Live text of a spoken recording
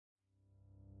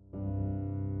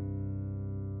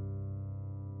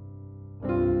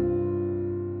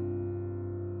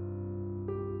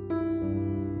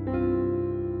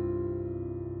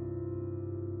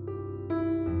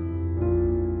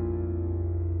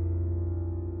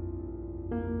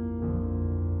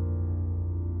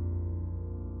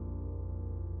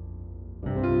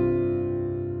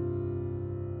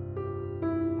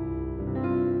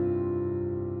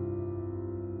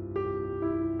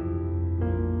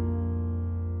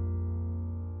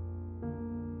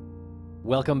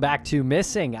Welcome back to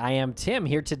Missing. I am Tim,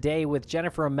 here today with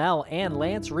Jennifer Amell and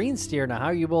Lance Reenstierna. How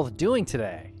are you both doing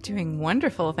today? Doing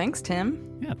wonderful. Thanks,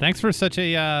 Tim. Yeah, thanks for such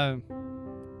a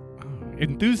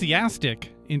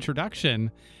enthusiastic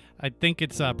introduction. I think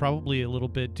it's probably a little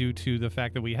bit due to the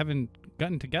fact that we haven't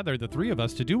gotten together, the three of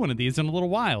us, to do one of these in a little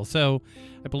while. So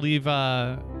I believe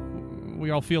we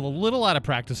all feel a little out of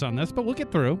practice on this, but we'll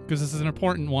get through because this is an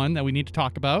important one that we need to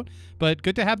talk about. But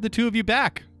good to have the two of you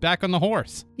back on the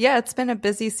horse. Yeah, it's been a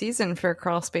busy season for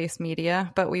Crawlspace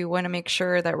Media, but we want to make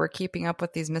sure that we're keeping up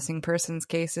with these missing persons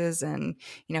cases and,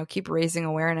 keep raising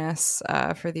awareness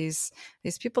for these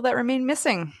people that remain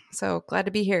missing. So glad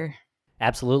to be here.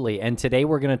 Absolutely. And today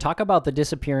we're going to talk about the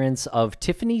disappearance of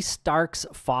Tiffany Starks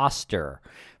Foster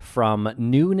from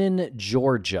Newnan,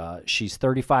 Georgia. She's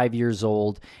 35 years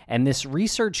old. And this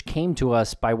research came to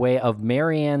us by way of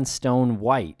Maryann Stone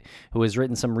White, who has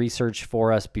written some research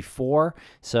for us before.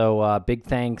 So big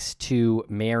thanks to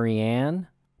Maryann.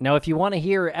 Now, if you want to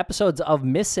hear episodes of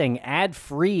Missing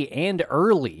ad-free and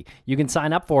early, you can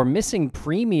sign up for Missing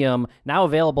Premium, now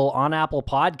available on Apple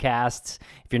Podcasts.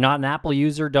 If you're not an Apple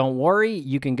user, don't worry.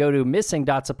 You can go to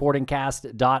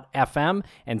missing.supportingcast.fm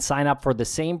and sign up for the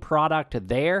same product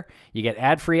there. You get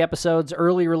ad-free episodes,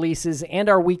 early releases, and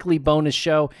our weekly bonus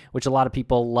show, which a lot of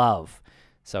people love.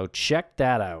 So check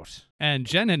that out. And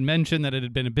Jen had mentioned that it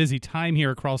had been a busy time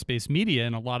here at Crawlspace Media,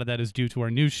 and a lot of that is due to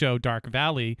our new show, Dark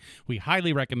Valley. We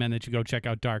highly recommend that you go check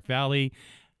out Dark Valley.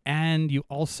 And you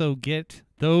also get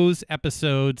those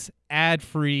episodes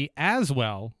ad-free as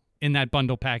well in that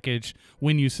bundle package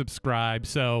when you subscribe.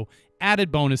 So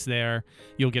added bonus there.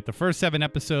 You'll get the first 7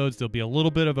 episodes. There'll be a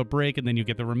little bit of a break, and then you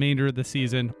get the remainder of the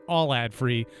season, all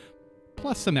ad-free,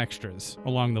 plus some extras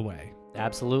along the way.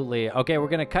 Absolutely. Okay, we're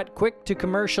going to cut quick to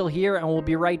commercial here, and we'll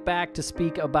be right back to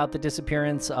speak about the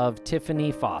disappearance of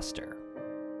Tiffany Foster.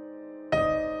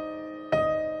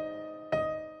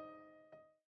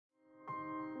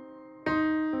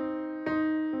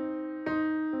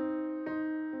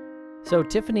 So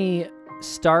Tiffany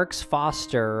Starks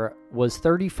Foster was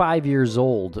 35 years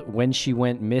old when she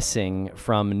went missing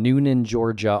from Newnan,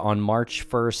 Georgia on March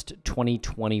 1st,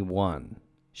 2021.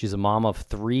 She's a mom of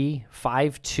 3,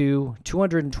 5'2",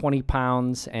 220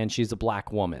 pounds, and she's a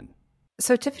black woman.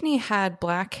 So Tiffany had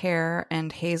black hair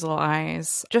and hazel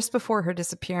eyes. Just before her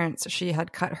disappearance, she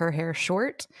had cut her hair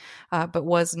short, but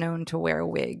was known to wear a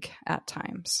wig at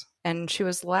times. And she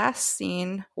was last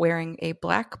seen wearing a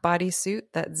black bodysuit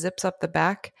that zips up the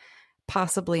back,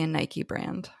 possibly a Nike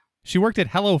brand. She worked at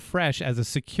HelloFresh as a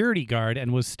security guard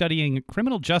and was studying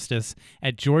criminal justice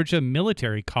at Georgia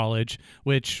Military College,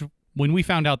 which, when we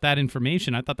found out that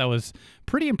information, I thought that was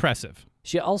pretty impressive.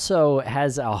 She also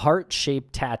has a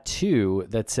heart-shaped tattoo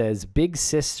that says Big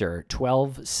Sister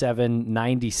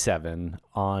 12/7/97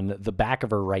 on the back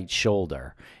of her right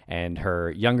shoulder, and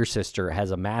her younger sister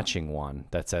has a matching one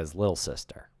that says Little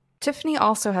Sister. Tiffany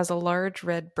also has a large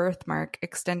red birthmark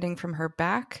extending from her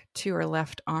back to her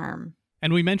left arm.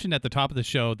 And we mentioned at the top of the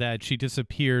show that she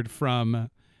disappeared from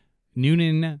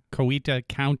Newnan, Coweta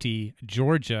County,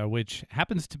 Georgia, which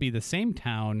happens to be the same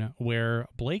town where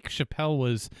Blake Chappelle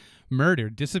was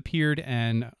murdered, disappeared,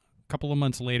 and a couple of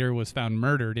months later was found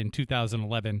murdered in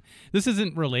 2011. This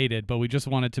isn't related, but we just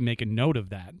wanted to make a note of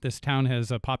that. This town has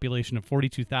a population of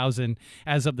 42,000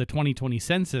 as of the 2020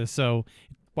 census, so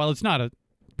while it's not a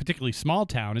particularly small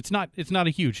town, it's not a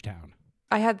huge town.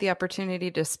 I had the opportunity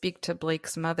to speak to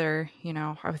Blake's mother,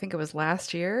 I think it was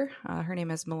last year. Her name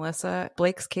is Melissa.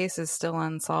 Blake's case is still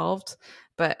unsolved,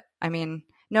 but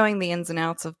knowing the ins and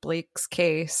outs of Blake's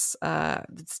case,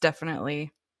 it's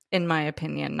definitely, in my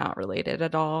opinion, not related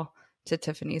at all to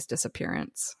Tiffany's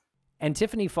disappearance. And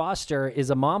Tiffany Foster is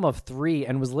a mom of 3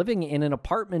 and was living in an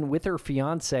apartment with her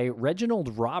fiance,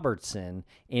 Reginald Robertson,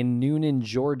 in Newnan,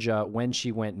 Georgia, when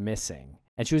she went missing.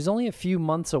 And she was only a few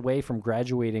months away from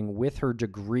graduating with her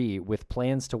degree with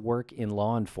plans to work in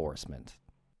law enforcement.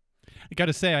 I got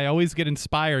to say, I always get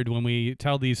inspired when we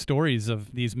tell these stories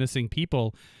of these missing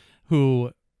people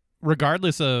who,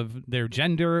 regardless of their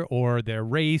gender or their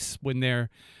race, when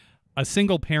they're a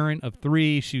single parent of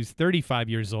 3, she's 35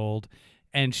 years old,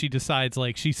 and she decides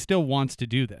she still wants to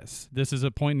do this. This is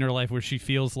a point in her life where she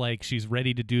feels like she's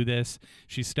ready to do this.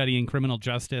 She's studying criminal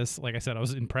justice. Like I said, I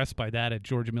was impressed by that at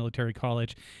Georgia Military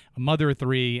College. A mother of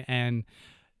 3, and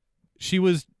she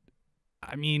was,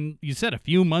 you said a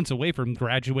few months away from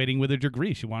graduating with a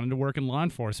degree. She wanted to work in law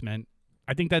enforcement.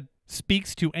 I think that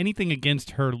speaks to anything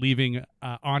against her leaving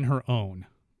on her own.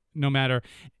 No matter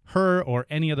her or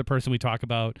any other person we talk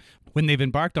about, when they've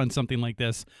embarked on something like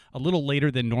this a little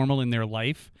later than normal in their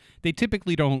life, they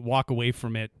typically don't walk away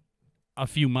from it a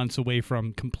few months away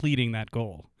from completing that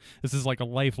goal. This is like a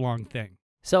lifelong thing.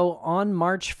 So on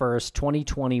March 1st,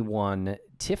 2021,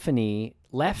 Tiffany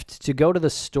left to go to the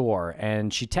store,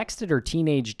 and she texted her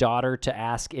teenage daughter to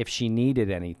ask if she needed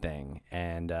anything.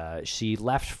 And she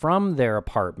left from their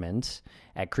apartment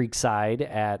at Creekside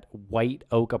at White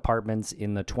Oak Apartments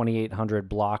in the 2800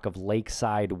 block of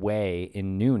Lakeside Way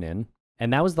in Newnan.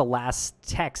 And that was the last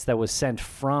text that was sent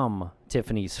from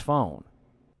Tiffany's phone.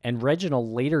 And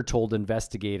Reginald later told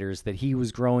investigators that he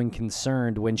was growing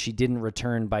concerned when she didn't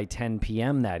return by 10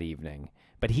 p.m. that evening,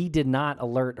 but he did not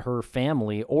alert her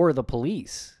family or the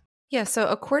police. Yeah, so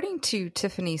according to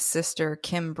Tiffany's sister,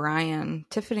 Kim Bryan,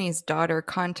 Tiffany's daughter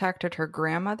contacted her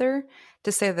grandmother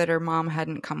to say that her mom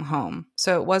hadn't come home.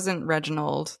 So it wasn't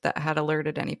Reginald that had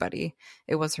alerted anybody.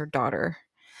 It was her daughter.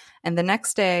 And the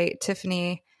next day,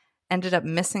 Tiffany ended up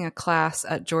missing a class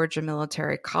at Georgia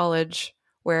Military College,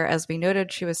 where, as we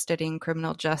noted, she was studying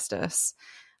criminal justice.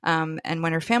 And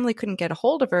when her family couldn't get a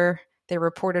hold of her, they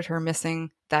reported her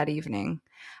missing that evening.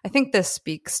 I think this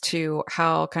speaks to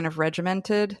how kind of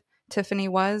regimented Tiffany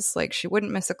was. Like, she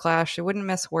wouldn't miss a class, she wouldn't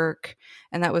miss work,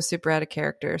 and that was super out of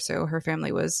character. So her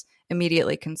family was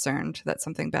immediately concerned that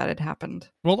something bad had happened.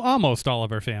 Well, almost all of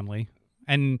her family.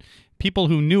 And people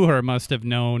who knew her must have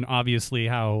known, obviously,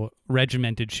 how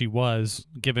regimented she was,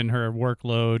 given her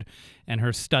workload and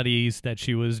her studies that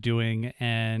she was doing.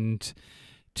 And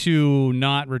to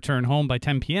not return home by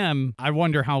 10 p.m., I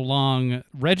wonder how long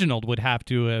Reginald would have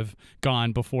to have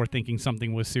gone before thinking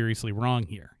something was seriously wrong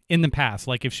here. In the past,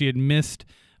 like if she had missed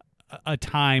a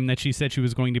time that she said she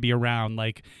was going to be around,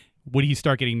 like would he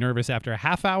start getting nervous after a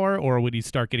half hour, or would he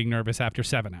start getting nervous after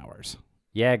 7 hours?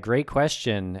 Yeah, great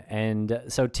question. And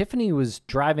so Tiffany was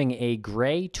driving a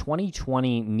gray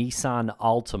 2020 Nissan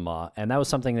Altima, and that was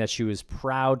something that she was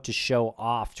proud to show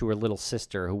off to her little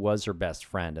sister, who was her best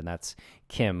friend, and that's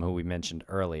Kim, who we mentioned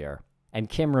earlier. And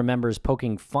Kim remembers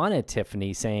poking fun at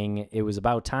Tiffany, saying it was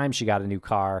about time she got a new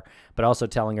car, but also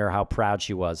telling her how proud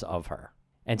she was of her.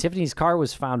 And Tiffany's car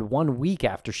was found 1 week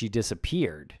after she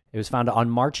disappeared. It was found on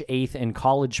March 8th in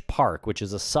College Park, which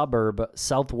is a suburb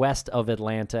southwest of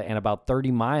Atlanta and about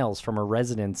 30 miles from her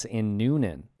residence in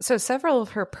Newnan. So several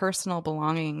of her personal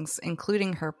belongings,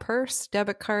 including her purse,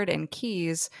 debit card, and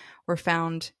keys, were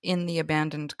found in the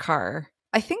abandoned car.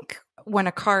 I think when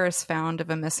a car is found of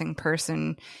a missing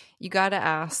person, you got to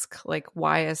ask, like,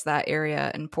 why is that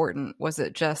area important? Was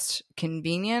it just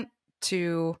convenient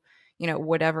to,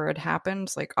 whatever had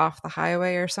happened, like off the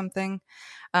highway or something?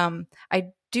 I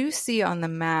do see on the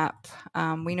map,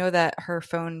 we know that her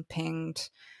phone pinged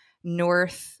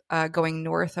north, going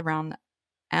north around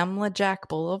Amlajak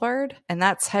Boulevard, and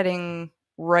that's heading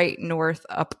right north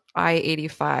up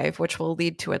I-85, which will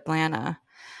lead to Atlanta.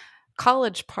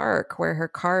 College Park, where her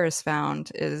car is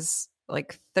found, is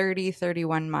like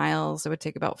 31 miles. It would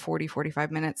take about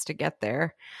 45 minutes to get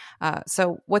there.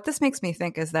 So what this makes me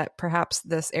think is that perhaps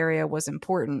this area was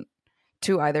important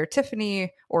to either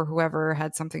Tiffany or whoever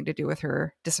had something to do with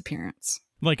her disappearance.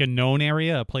 Like a known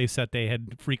area, a place that they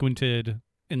had frequented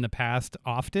in the past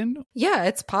often? Yeah,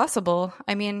 it's possible.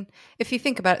 I mean, if you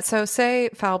think about it, so say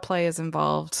foul play is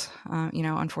involved,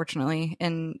 unfortunately,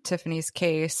 in Tiffany's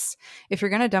case, if you're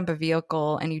going to dump a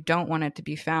vehicle and you don't want it to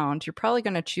be found, you're probably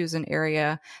going to choose an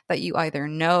area that you either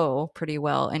know pretty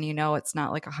well and it's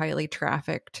not like a highly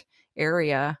trafficked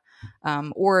area,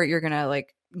 or you're going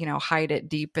to hide it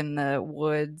deep in the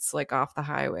woods, like off the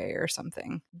highway or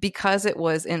something. Because it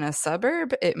was in a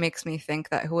suburb, it makes me think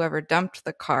that whoever dumped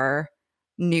the car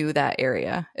knew that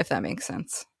area, if that makes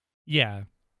sense. Yeah.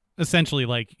 Essentially,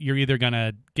 like, you're either going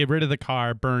to get rid of the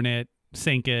car, burn it,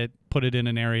 sink it, put it in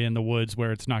an area in the woods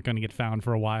where it's not going to get found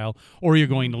for a while, or you're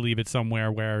going to leave it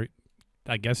somewhere where,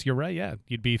 I guess you're right, yeah,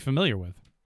 you'd be familiar with.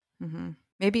 Mm-hmm.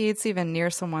 Maybe it's even near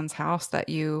someone's house that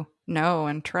you know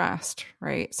and trust,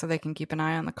 right? So they can keep an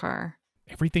eye on the car.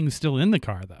 Everything's still in the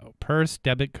car, though. Purse,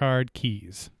 debit card,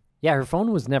 keys. Yeah, her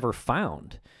phone was never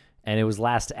found, and it was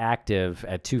last active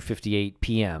at 2:58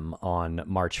 p.m. on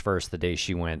March 1st, the day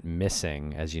she went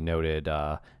missing, as you noted,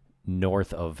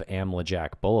 north of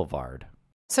Amlajak Boulevard.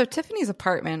 So Tiffany's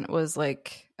apartment was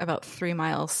like about 3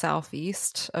 miles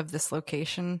southeast of this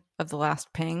location of the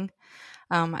last ping.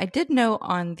 I did note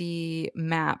on the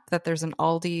map that there's an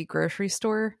Aldi grocery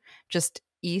store just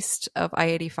east of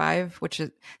I-85, which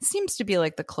seems to be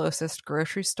like the closest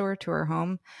grocery store to her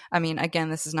home. I mean, again,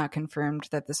 this is not confirmed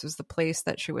that this was the place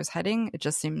that she was heading. It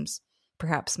just seems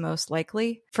perhaps most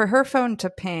likely. For her phone to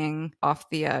ping off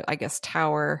the,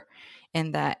 tower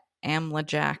in that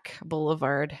Amlajak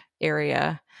Boulevard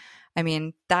area, I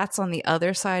mean, that's on the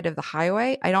other side of the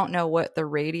highway. I don't know what the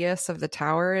radius of the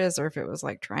tower is, or if it was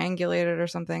like triangulated or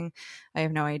something. I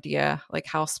have no idea like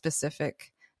how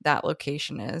specific that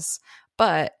location is.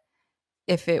 But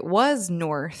if it was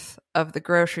north of the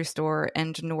grocery store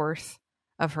and north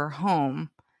of her home,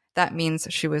 that means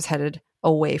she was headed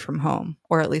away from home,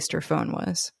 or at least her phone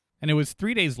was. And it was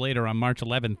 3 days later on March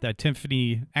 11th that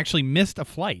Tiffany actually missed a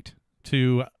flight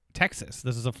to Texas.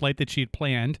 This is a flight that she had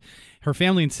planned. Her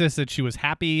family insists that she was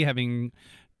happy, having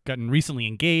gotten recently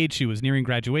engaged. She was nearing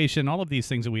graduation, all of these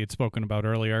things that we had spoken about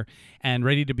earlier, and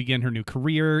ready to begin her new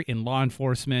career in law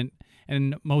enforcement.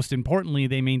 And most importantly,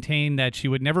 they maintain that she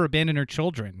would never abandon her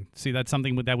children. See, that's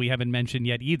something that we haven't mentioned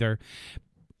yet either.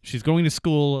 She's going to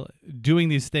school, doing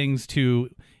these things to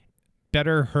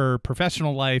better her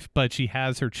professional life, but she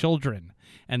has her children.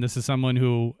 And this is someone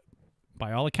who,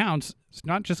 by all accounts, is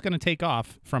not just going to take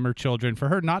off from her children. For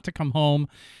her not to come home,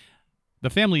 the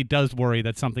family does worry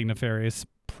that something nefarious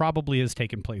probably has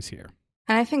taken place here.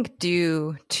 And I think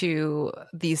due to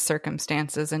these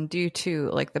circumstances and due to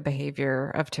like the behavior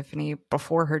of Tiffany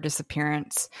before her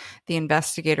disappearance, the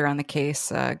investigator on the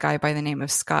case, a guy by the name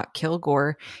of Scott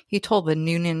Kilgore, he told the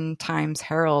Newnan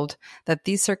Times-Herald that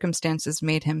these circumstances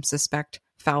made him suspect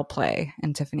foul play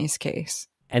in Tiffany's case.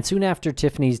 And soon after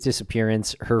Tiffany's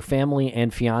disappearance, her family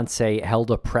and fiance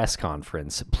held a press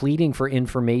conference, pleading for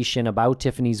information about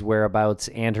Tiffany's whereabouts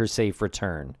and her safe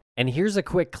return. And here's a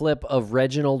quick clip of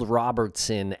Reginald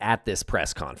Robertson at this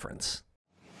press conference.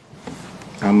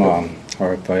 I'm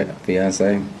her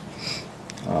fiance,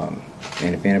 and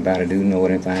if anybody do know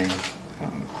anything,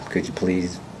 could you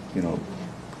please,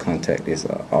 contact this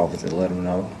office and let them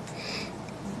know.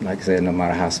 Like I said, no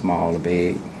matter how small or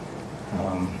big,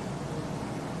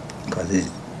 because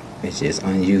it's just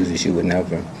unusual. She would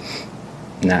never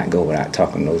not go without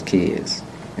talking to those kids,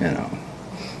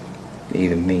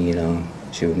 Even me,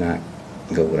 she would not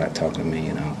go without talking to me,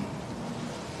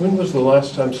 When was the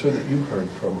last time, sir, that you heard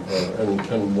from her,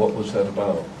 and what was that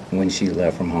about? When she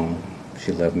left from home.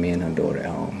 She left me and her daughter at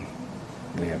home.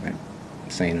 We haven't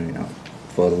seen her,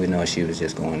 Further we know, she was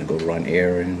just going to go run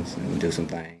errands and do some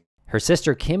things. Her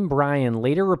sister, Kim Bryan,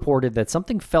 later reported that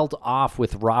something felt off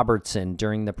with Robertson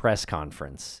during the press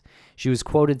conference. She was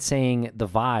quoted saying, "The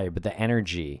vibe, the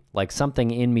energy, like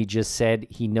something in me just said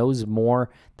he knows more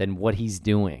than what he's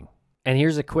doing." And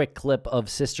here's a quick clip of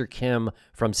Sister Kim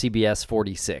from CBS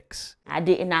 46. I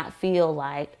did not feel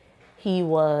like he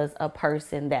was a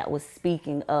person that was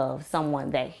speaking of someone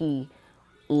that he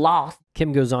lost.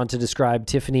 Kim goes on to describe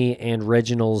Tiffany and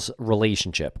Reginald's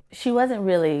relationship. She wasn't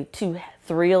really too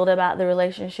thrilled about the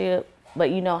relationship,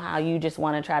 but you know how you just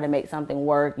want to try to make something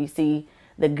work. You see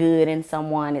the good in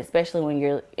someone, especially when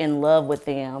you're in love with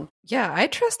them. Yeah, I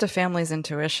trust a family's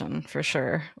intuition for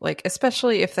sure. Like,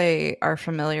 especially if they are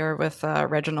familiar with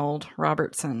Reginald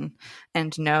Robertson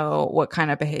and know what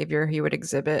kind of behavior he would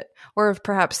exhibit, or have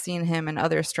perhaps seen him in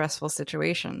other stressful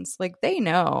situations. Like, they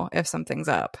know if something's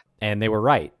up. And they were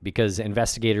right, because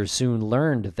investigators soon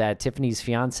learned that Tiffany's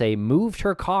fiance moved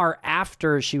her car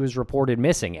after she was reported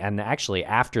missing, and actually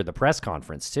after the press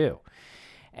conference too.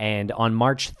 And on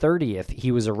March 30th,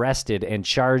 he was arrested and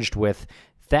charged with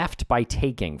theft by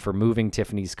taking for moving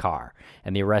Tiffany's car.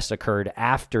 And the arrest occurred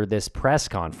after this press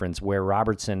conference where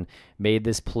Robertson made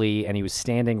this plea, and he was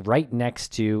standing right next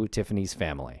to Tiffany's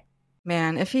family.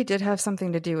 Man, if he did have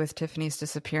something to do with Tiffany's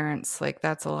disappearance, like,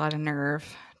 that's a lot of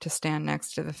nerve to stand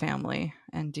next to the family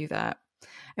and do that.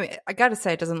 I mean, I gotta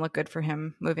say, it doesn't look good for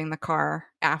him moving the car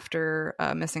after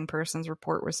a missing persons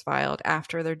report was filed,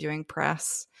 after they're doing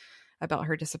press about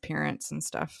her disappearance and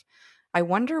stuff. I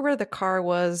wonder where the car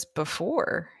was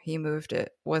before he moved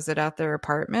it. Was it at their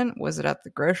apartment? Was it at the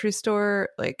grocery store?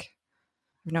 Like,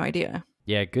 I have no idea.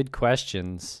 Yeah, good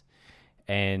questions.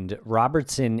 And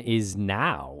Robertson is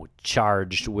now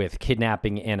charged with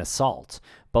kidnapping and assault,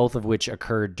 both of which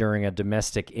occurred during a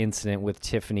domestic incident with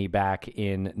Tiffany back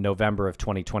in November of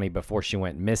 2020 before she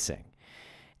went missing.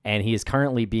 And he is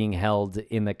currently being held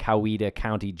in the Coweta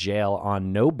County Jail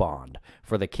on no bond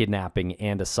for the kidnapping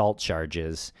and assault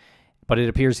charges. But it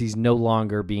appears he's no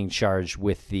longer being charged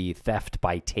with the theft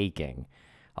by taking,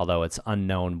 although it's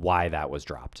unknown why that was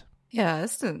dropped. Yeah,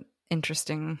 it's an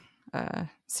interesting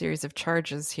series of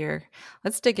charges here.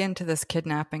 Let's dig into this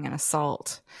kidnapping and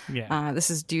assault. Yeah. This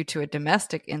is due to a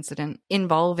domestic incident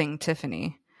involving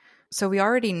Tiffany. So we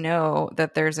already know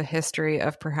that there's a history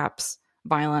of perhaps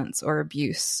violence or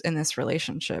abuse in this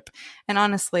relationship. And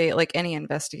honestly, like any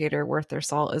investigator worth their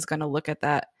salt is going to look at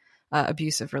that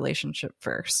abusive relationship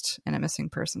first in a missing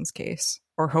persons case,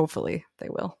 or hopefully they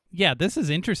will. Yeah, this is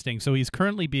interesting. So he's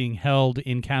currently being held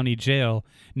in county jail,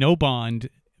 no bond,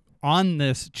 on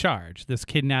this charge, this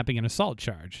kidnapping and assault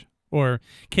charge, or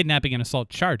kidnapping and assault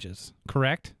charges,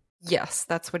 correct? Yes,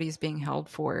 that's what he's being held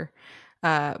for.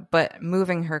 But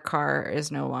moving her car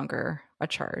is no longer a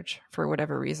charge for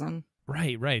whatever reason.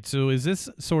 Right. So is this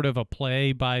sort of a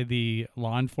play by the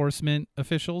law enforcement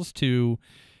officials to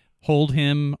hold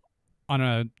him on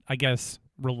a, I guess,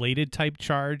 related type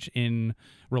charge in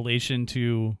relation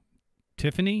to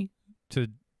Tiffany, to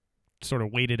sort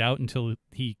of wait it out until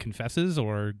he confesses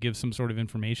or gives some sort of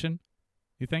information,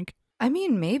 you think? I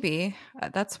mean, maybe.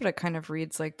 That's what it kind of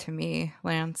reads like to me,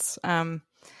 Lance.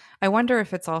 I wonder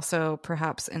if it's also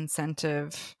perhaps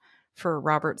incentive for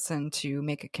Robertson to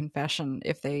make a confession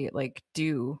if they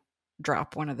do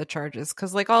drop one of the charges,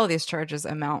 because all of these charges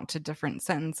amount to different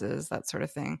sentences, that sort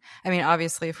of thing. I mean,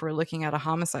 obviously, if we're looking at a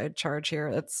homicide charge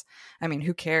here,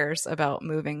 who cares about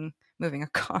moving a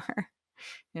car,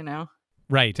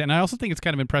 Right. And I also think it's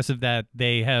kind of impressive that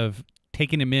they have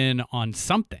taken him in on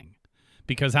something,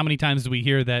 because how many times do we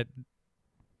hear that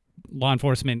law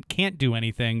enforcement can't do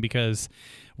anything because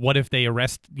what if they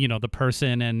arrest, the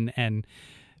person and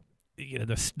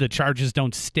the charges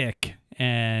don't stick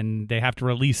and they have to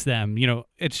release them?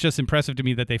 It's just impressive to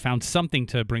me that they found something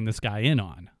to bring this guy in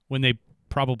on when they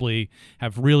probably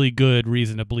have really good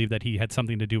reason to believe that he had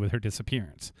something to do with her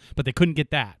disappearance. But they couldn't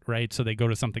get that, right? So they go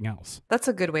to something else. That's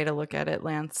a good way to look at it,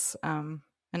 Lance. An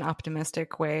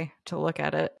optimistic way to look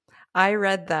at it. I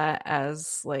read that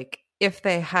as if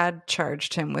they had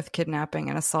charged him with kidnapping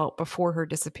and assault before her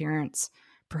disappearance,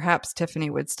 perhaps Tiffany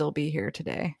would still be here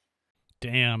today.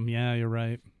 Damn, yeah, you're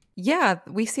right. Yeah,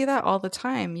 we see that all the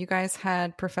time. You guys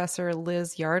had Professor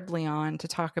Liz Yardley on to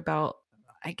talk about,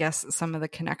 I guess, some of the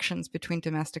connections between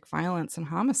domestic violence and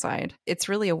homicide. It's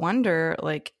really a wonder,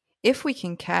 if we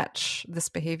can catch this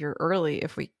behavior early,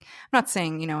 I'm not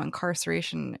saying,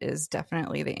 incarceration is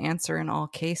definitely the answer in all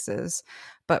cases,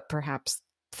 but perhaps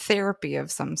therapy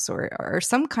of some sort or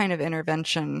some kind of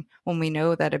intervention when we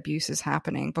know that abuse is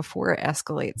happening before it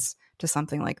escalates to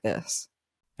something like this.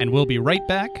 And we'll be right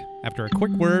back after a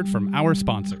quick word from our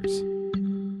sponsors.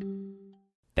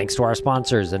 Thanks to our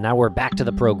sponsors, and now we're back to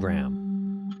the program.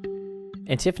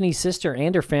 And Tiffany's sister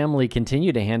and her family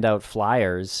continue to hand out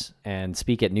flyers and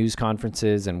speak at news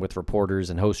conferences and with reporters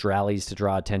and host rallies to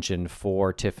draw attention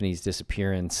for Tiffany's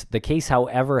disappearance. The case,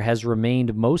 however, has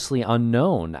remained mostly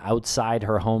unknown outside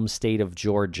her home state of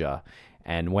Georgia.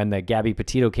 And when the Gabby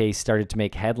Petito case started to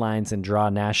make headlines and draw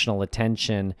national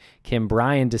attention, Kim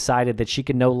Bryan decided that she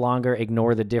could no longer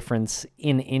ignore the difference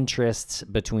in interests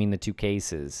between the two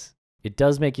cases. It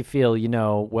does make you feel,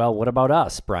 well, what about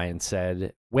us, Bryan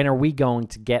said. When are we going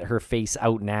to get her face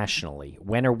out nationally?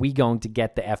 When are we going to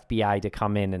get the FBI to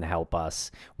come in and help us?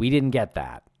 We didn't get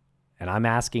that. And I'm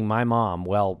asking my mom,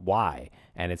 well, why?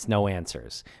 And it's no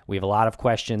answers. We have a lot of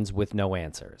questions with no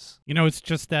answers. It's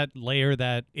just that layer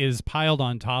that is piled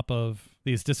on top of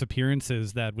these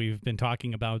disappearances that we've been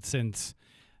talking about since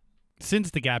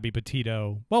the Gabby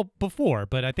Petito, well, before,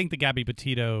 but I think the Gabby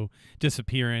Petito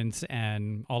disappearance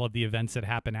and all of the events that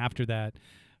happened after that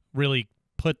really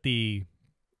put the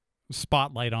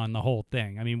spotlight on the whole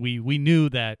thing. I mean, we knew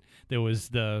that there was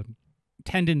the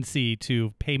tendency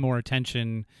to pay more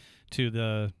attention to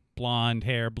the blonde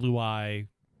hair, blue eye,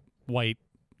 white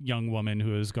young woman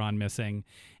who has gone missing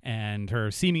and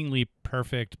her seemingly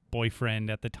perfect boyfriend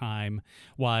at the time,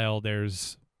 while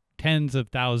there's tens of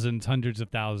thousands, hundreds of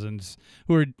thousands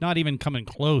who are not even coming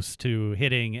close to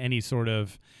hitting any sort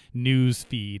of news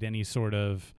feed, any sort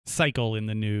of cycle in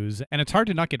the news. And it's hard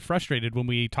to not get frustrated when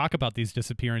we talk about these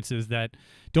disappearances that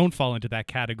don't fall into that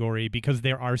category, because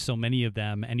there are so many of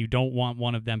them and you don't want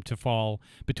one of them to fall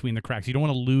between the cracks. You don't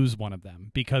want to lose one of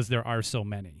them because there are so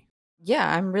many. Yeah,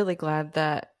 I'm really glad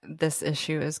that this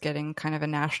issue is getting kind of a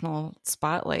national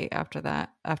spotlight after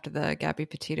the Gabby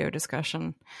Petito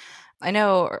discussion. I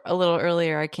know a little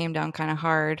earlier I came down kind of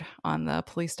hard on the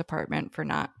police department for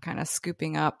not kind of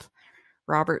scooping up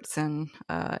Robertson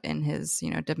in his,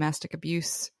 domestic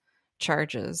abuse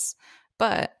charges.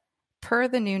 But per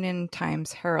the Newnan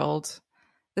Times-Herald,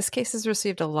 this case has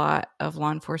received a lot of law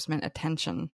enforcement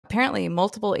attention. Apparently,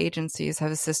 multiple agencies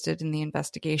have assisted in the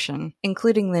investigation,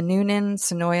 including the Newnan,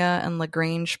 Sonoya, and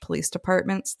LaGrange police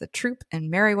departments, the Troop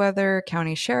and Meriwether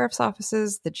County Sheriff's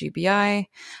Offices, the GBI,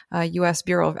 U.S.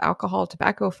 Bureau of Alcohol,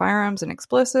 Tobacco, Firearms, and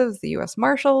Explosives, the U.S.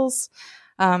 Marshals,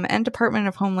 and Department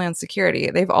of Homeland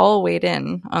Security. They've all weighed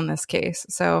in on this case.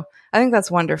 So I think that's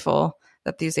wonderful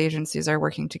that these agencies are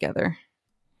working together.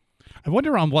 I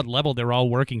wonder on what level they're all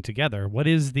working together. What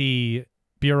is the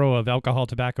Bureau of Alcohol,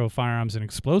 Tobacco, Firearms, and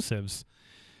Explosives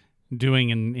doing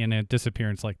in a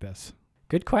disappearance like this?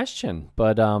 Good question.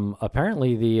 But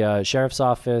apparently the sheriff's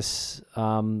office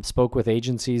spoke with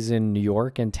agencies in New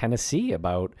York and Tennessee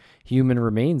about human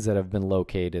remains that have been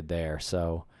located there.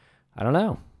 So I don't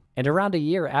know. And around a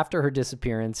year after her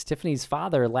disappearance, Tiffany's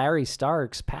father, Larry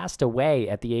Starks, passed away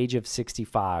at the age of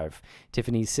 65.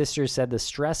 Tiffany's sister said the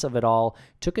stress of it all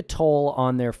took a toll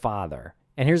on their father.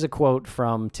 And here's a quote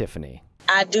from Tiffany.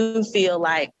 I do feel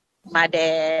like my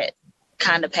dad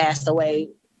kind of passed away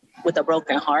with a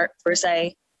broken heart, per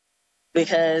se,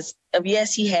 because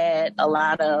yes, he had a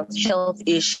lot of health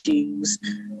issues,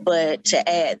 but to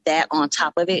add that on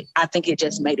top of it, I think it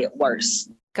just made it worse.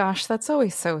 Gosh, that's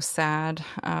always so sad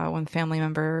when family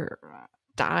member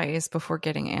dies before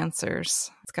getting answers.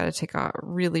 It's got to take a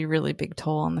really, really big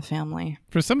toll on the family.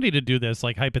 For somebody to do this,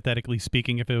 like hypothetically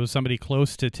speaking, if it was somebody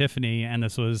close to Tiffany and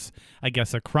this was, I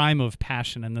guess, a crime of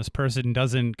passion and this person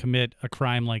doesn't commit a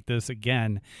crime like this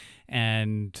again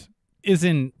and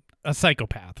isn't a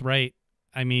psychopath, right?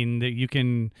 I mean, you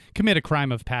can commit a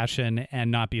crime of passion and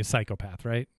not be a psychopath,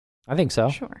 right? I think so.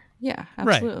 Sure. Yeah,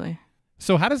 absolutely. Right.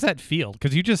 So how does that feel?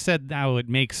 Because you just said how it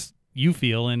makes you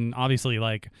feel, and obviously,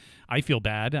 like, I feel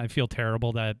bad. I feel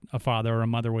terrible that a father or a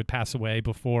mother would pass away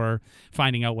before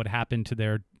finding out what happened to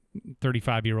their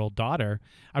 35-year-old daughter.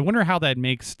 I wonder how that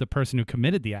makes the person who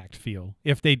committed the act feel,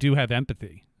 if they do have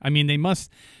empathy. I mean, they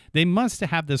must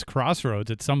have this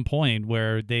crossroads at some point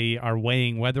where they are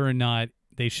weighing whether or not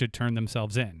they should turn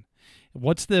themselves in.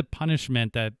 What's the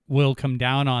punishment that will come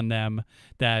down on them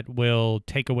that will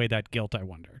take away that guilt, I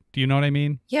wonder? Do you know what I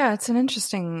mean? Yeah, it's an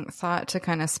interesting thought to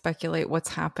kind of speculate what's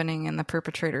happening in the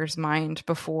perpetrator's mind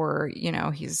before,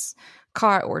 he's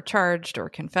caught or charged or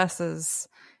confesses.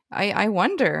 I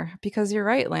wonder, because you're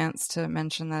right, Lance, to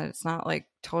mention that it's not like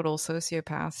total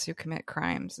sociopaths who commit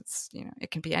crimes. It's,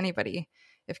 it can be anybody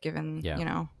if given,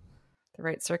 the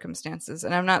right circumstances.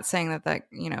 And I'm not saying that,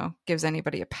 gives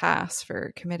anybody a pass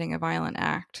for committing a violent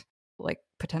act like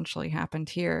potentially happened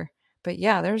here. But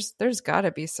yeah, there's got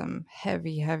to be some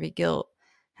heavy, heavy guilt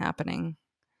happening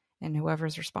in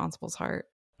whoever's responsible's heart.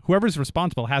 Whoever's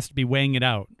responsible has to be weighing it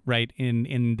out, right,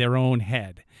 in their own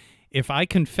head. If I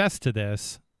confess to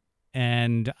this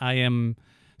and I am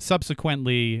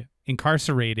subsequently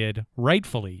incarcerated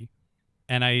rightfully,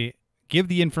 and I give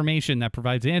the information that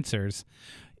provides answers,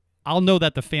 I'll know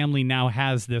that the family now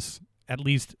has this at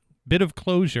least bit of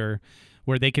closure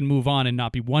where they can move on and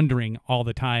not be wondering all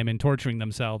the time and torturing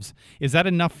themselves. Is that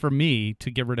enough for me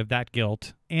to get rid of that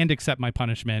guilt and accept my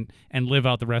punishment and live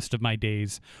out the rest of my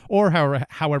days, or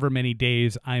however many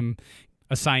days I'm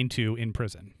assigned to in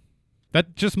prison?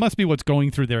 That just must be what's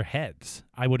going through their heads,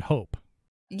 I would hope.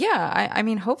 Yeah, I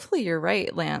mean, hopefully you're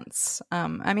right, Lance.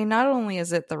 I mean, not only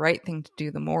is it the right thing to do,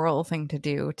 the moral thing to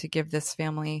do to give this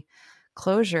family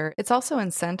closure, it's also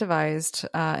incentivized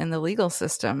in the legal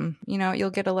system. You'll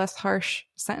get a less harsh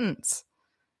sentence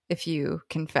if you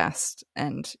confessed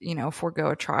and, forego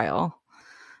a trial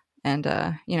and,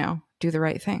 do the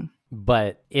right thing.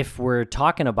 But if we're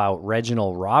talking about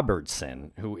Reginald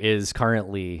Robertson, who is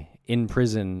currently in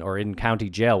prison or in county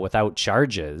jail without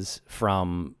charges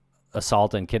from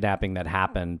assault and kidnapping that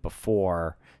happened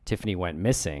before Tiffany went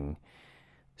missing.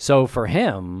 So for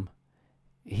him,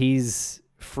 he's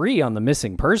free on the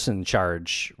missing person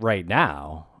charge right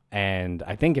now. And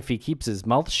I think if he keeps his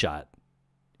mouth shut,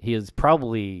 he is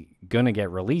probably going to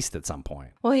get released at some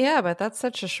point. Well, yeah, but that's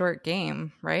such a short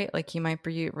game, right? Like, he might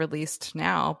be released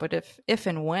now, but if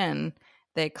and when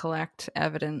they collect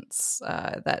evidence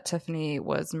that Tiffany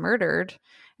was murdered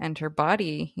and her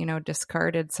body,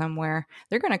 discarded somewhere,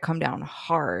 they're going to come down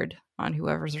hard on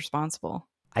whoever's responsible.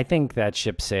 I think that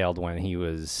ship sailed when he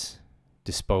was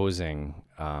disposing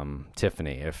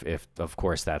Tiffany, if of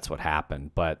course that's what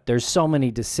happened. But there's so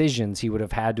many decisions he would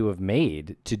have had to have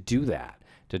made to do that,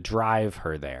 to drive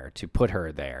her there, to put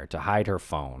her there, to hide her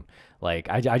phone. Like,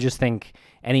 I just think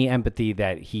any empathy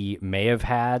that he may have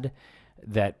had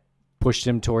that pushed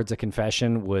him towards a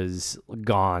confession was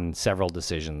gone several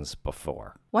decisions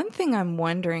before. One thing I'm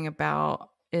wondering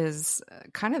about is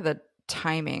kind of the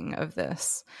timing of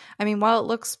this. I mean, while it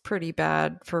looks pretty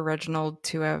bad for Reginald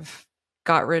to have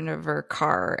got rid of her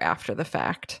car after the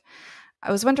fact,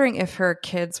 I was wondering if her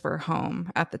kids were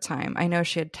home at the time. I know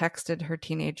she had texted her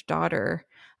teenage daughter.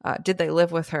 Did they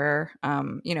live with her?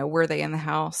 Were they in the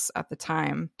house at the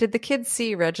time? Did the kids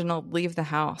see Reginald leave the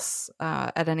house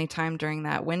at any time during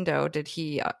that window? Did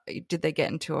they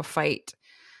get into a fight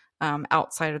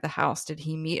outside of the house? Did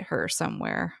he meet her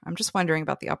somewhere? I'm just wondering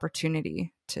about the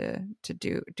opportunity to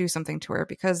do something to her,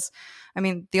 because, I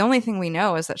mean, the only thing we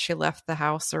know is that she left the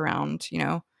house around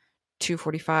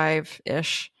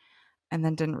 2:45-ish and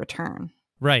then didn't return.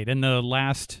 Right, and the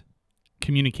last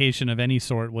communication of any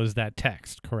sort was that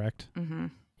text, correct? Mm-hmm.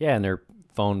 Yeah, and their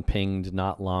phone pinged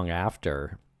not long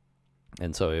after.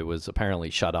 And so it was apparently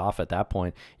shut off at that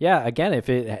point. Yeah, again, if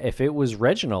it was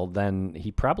Reginald, then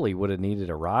he probably would have needed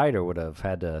a ride or would have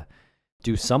had to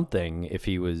do something if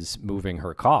he was moving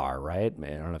her car, right? I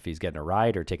don't know if he's getting a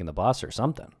ride or taking the bus or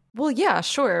something. Well, yeah,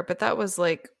 sure. But that was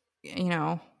like,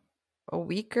 a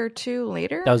week or two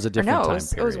later. That was a different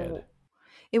time period.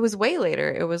 It was way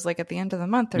later. It was like at the end of the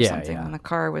month or something when the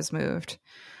car was moved.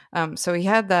 So he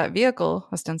had that vehicle,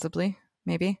 ostensibly,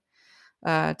 maybe,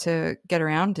 to get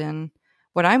around in.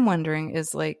 What I'm wondering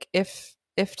is, like, if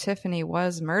Tiffany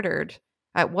was murdered,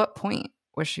 at what point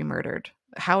was she murdered?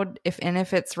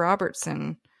 If it's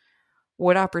Robertson,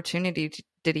 what opportunity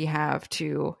did he have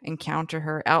to encounter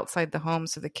her outside the home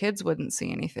so the kids wouldn't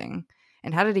see anything?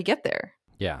 And how did he get there?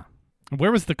 Yeah.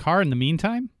 Where was the car in the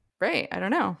meantime? Right. I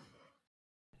don't know.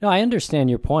 No, I understand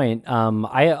your point.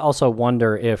 I also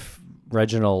wonder if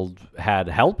Reginald had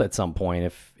help at some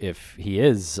point, if he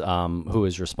is who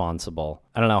is responsible.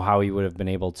 I don't know how he would have been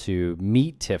able to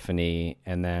meet Tiffany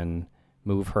and then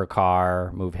move her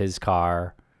car, move his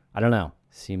car. I don't know.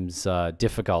 Seems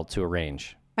difficult to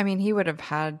arrange. I mean, he would have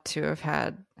had to have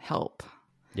had help.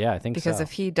 Yeah, I think so. Because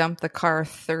if he dumped the car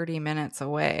 30 minutes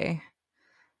away,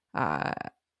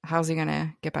 how's he going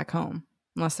to get back home?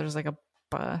 Unless there's like a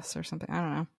bus or something. I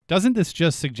don't know. Doesn't this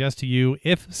just suggest to you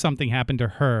if something happened to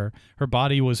her, her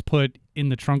body was put in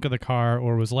the trunk of the car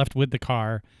or was left with the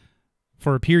car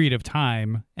for a period of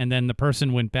time, and then the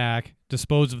person went back,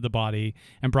 disposed of the body,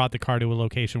 and brought the car to a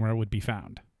location where it would be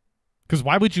found? Because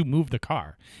why would you move the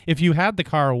car? If you had the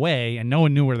car away and no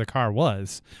one knew where the car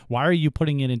was, why are you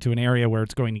putting it into an area where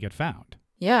it's going to get found?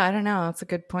 Yeah, I don't know. That's a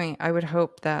good point. I would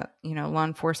hope that, law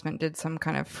enforcement did some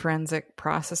kind of forensic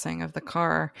processing of the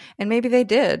car. And maybe they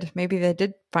did. Maybe they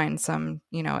did find some,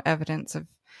 evidence of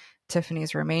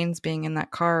Tiffany's remains being in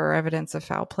that car or evidence of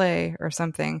foul play or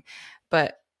something.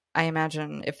 But I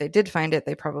imagine if they did find it,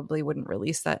 they probably wouldn't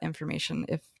release that information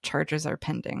if charges are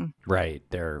pending. Right.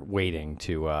 They're waiting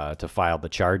to file the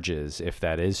charges if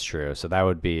that is true. So that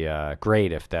would be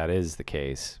great if that is the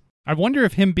case. I wonder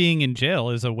if him being in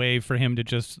jail is a way for him to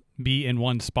just be in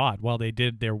one spot while they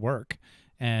did their work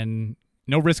and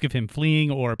no risk of him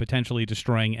fleeing or potentially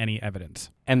destroying any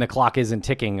evidence. And the clock isn't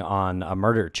ticking on a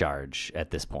murder charge at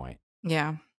this point.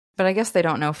 Yeah. But I guess they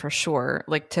don't know for sure.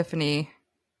 Like, Tiffany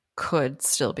could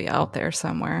still be out there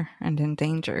somewhere and in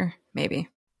danger, maybe.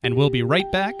 And we'll be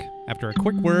right back after a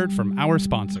quick word from our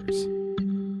sponsors.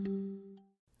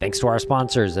 Thanks to our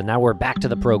sponsors, and now we're back to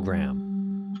the program.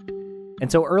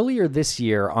 And so earlier this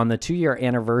year, on the 2-year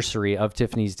anniversary of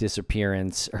Tiffany's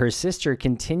disappearance, her sister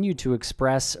continued to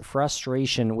express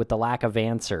frustration with the lack of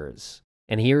answers.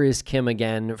 And here is Kim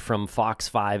again from Fox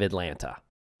 5 Atlanta.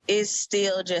 It's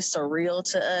still just surreal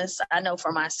to us. I know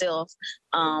for myself,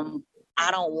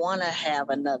 I don't want to have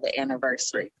another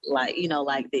anniversary like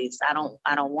this. I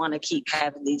don't want to keep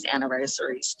having these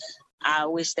anniversaries. I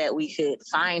wish that we could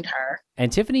find her.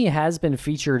 And Tiffany has been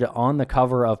featured on the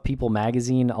cover of People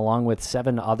magazine along with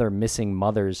 7 other missing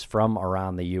mothers from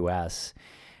around the U.S.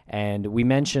 And we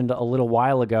mentioned a little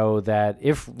while ago that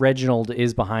if Reginald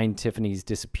is behind Tiffany's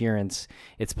disappearance,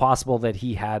 it's possible that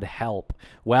he had help.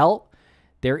 Well,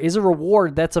 there is a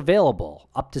reward that's available.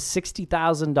 Up to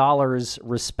 $60,000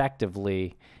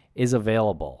 respectively is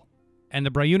available. And the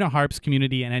Bryuna Harps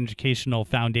Community and Educational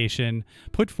Foundation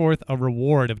put forth a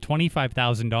reward of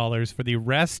 $25,000 for the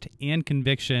arrest and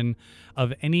conviction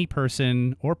of any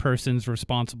person or persons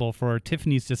responsible for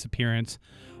Tiffany's disappearance,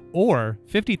 or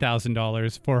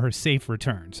 $50,000 for her safe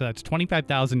return. So that's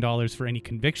 $25,000 for any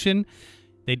conviction.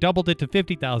 They doubled it to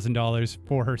 $50,000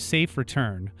 for her safe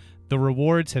return. The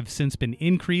rewards have since been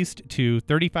increased to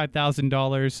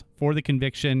 $35,000 for the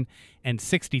conviction and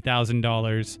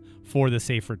 $60,000 for the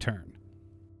safe return.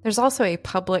 There's also a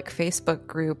public Facebook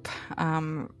group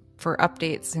for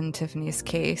updates in Tiffany's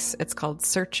case. It's called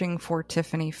Searching for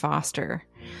Tiffany Foster.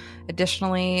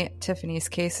 Additionally, Tiffany's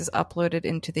case is uploaded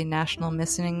into the National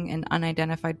Missing and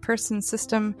Unidentified Persons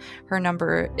System. Her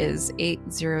number is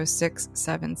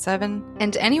 80677.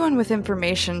 And anyone with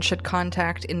information should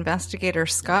contact Investigator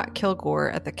Scott Kilgore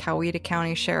at the Coweta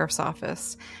County Sheriff's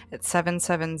Office at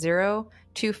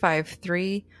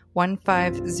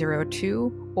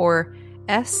 770-253-1502 or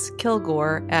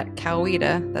skilgore at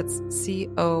Coweta, that's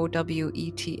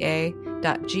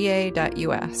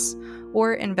COWETA.GA.US,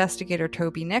 or Investigator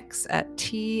Toby Nix at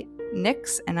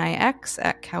TNix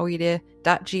at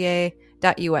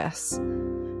Coweta.GA.US.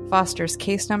 Foster's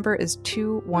case number is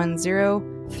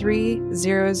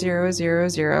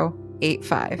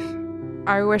 210-3000085.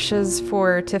 Our wishes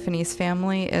for Tiffany's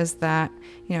family is that,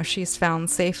 she's found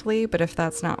safely, but if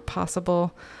that's not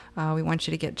possible, we want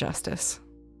you to get justice.